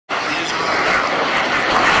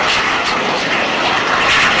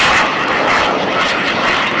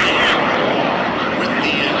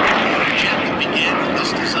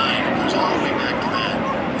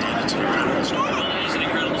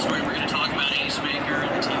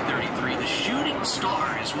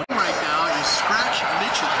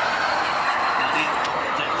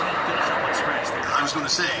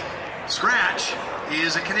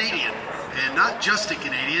is a Canadian, and not just a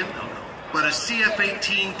Canadian, but a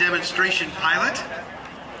CF-18 demonstration pilot.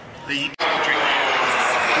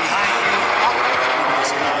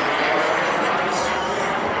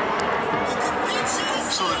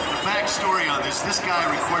 So the backstory on this guy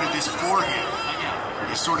recorded this for him.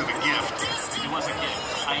 It's sort of a gift. It was a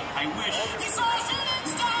gift. I wish.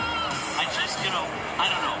 I just,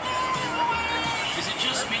 I don't know. Is it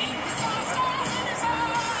just me?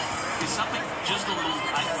 Is something just a little,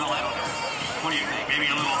 well, I don't know. What do you think? Maybe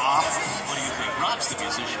a little off? What do you think? Rob's the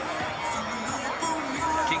musician.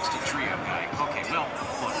 Kingston Trio guy. Okay, well,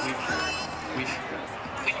 look, we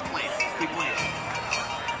played.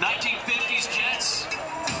 1950s Jets.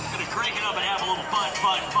 Gonna crank it up and have a little fun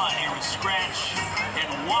here with Scratch and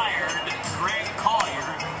Wired Greg Collier.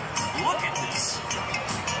 Look at this.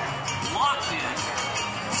 Locked in.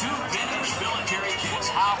 Two vintage military jets.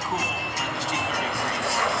 How cool are those T-33s?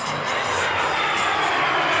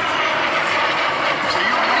 So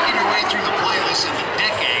you're making your way through the playlist in the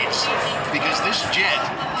decades, because this jet,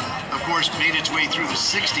 of course, made its way through the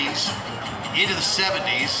 60s, into the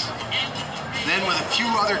 70s, then with a few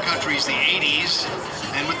other countries, the 80s,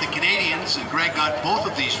 and with the Canadians, and Greg got both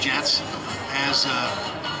of these jets as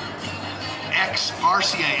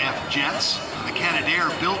ex-RCAF jets. The Canadair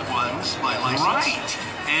built ones by license. Right.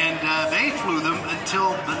 And they flew them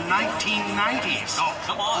until the 1990s. Oh,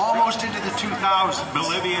 come on. Almost into the 2000s.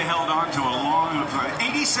 Bolivia held on to a long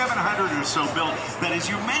 8,700 or so built. But as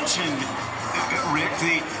you mentioned, Rick,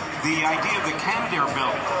 the idea of the Canadair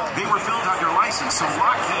built, they were built under license. So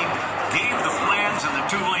Lockheed gave the plans and the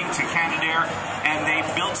tooling to Canadair, and they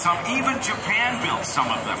built some. Even Japan built some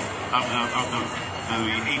of them, of the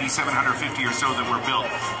 8,750 or so that were built.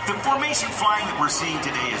 The formation flying that we're seeing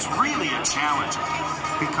today is really a challenge,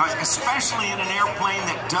 because especially in an airplane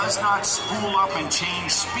that does not spool up and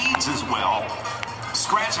change speeds as well,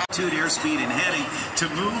 Scratch attitude, airspeed, and heading to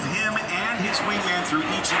move him and his wingman through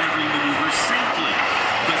each and every maneuver safely.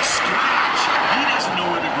 But Scratch, he doesn't know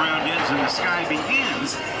where the ground ends and the sky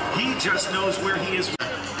begins. He just knows where he is.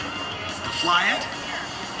 To fly it,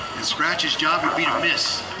 and Scratch's job would be to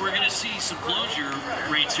miss. We're going to see some closure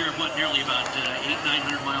rates here of what, nearly about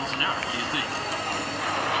 800-900 miles an hour. What do you think?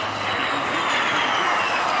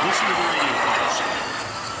 Listen to the radio calls.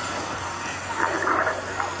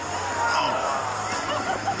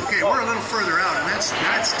 Okay, we're a little further out, and that's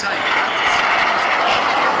tight.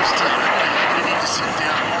 That was tight. I need to sit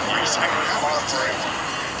down here for a second. That was tight.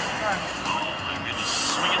 Oh, my goodness.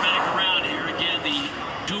 Swinging back around here. Again, the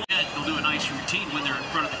duet will do a nice routine when they're in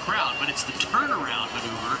front of the crowd, but it's the turnaround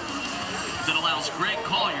maneuver that allows Greg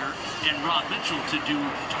Collier and Rob Mitchell to do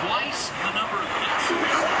twice the number of hits.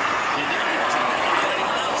 And they're going to take anything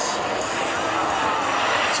else.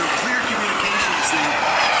 So clear communications there.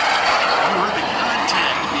 You heard the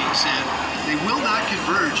contact being said. They will not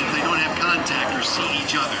converge if they don't have contact or see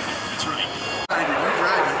each other. That's right. We're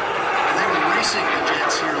driving, and they were racing the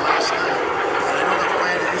jets here last night. And I know the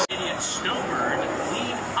plan is Canadian snowbird,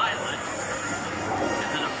 lead pilot, and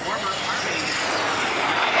then a former Army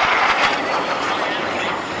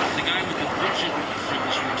the guy with the vision for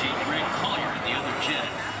this routine, Greg Collier, in the other jet.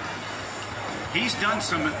 He's done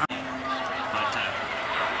some. But yeah,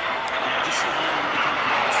 just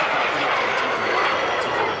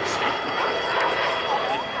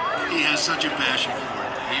he has such a passion for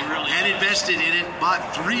it. he really And invested in it,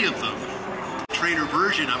 bought 3 of them. Trainer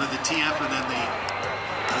version of it, the TF and then the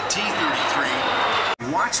T-33.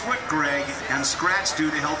 Watch what Greg and Scratch do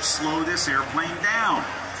to help slow this airplane down.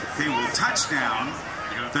 They will touch down.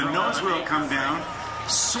 The nose will come down.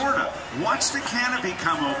 Sort of. Watch the canopy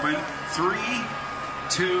come open. 3,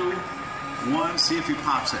 2, 1. See if he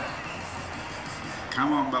pops it.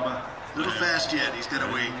 Come on, Bubba. Little fast yet. He's got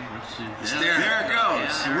to wait. There it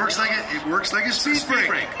goes. It works like a speed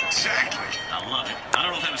brake. Exactly. I love it. I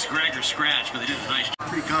don't know if that was Greg or Scratch, but they did a nice job.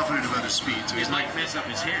 Pretty confident about his speed. So He might mess up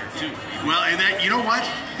his hair, too. well, and that, you know what?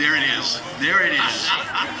 There it is. There it is.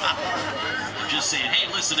 I'm just saying,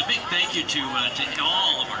 hey, listen, a big thank you to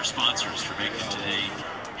all of our sponsors for making today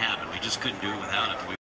happen. We just couldn't do it without it.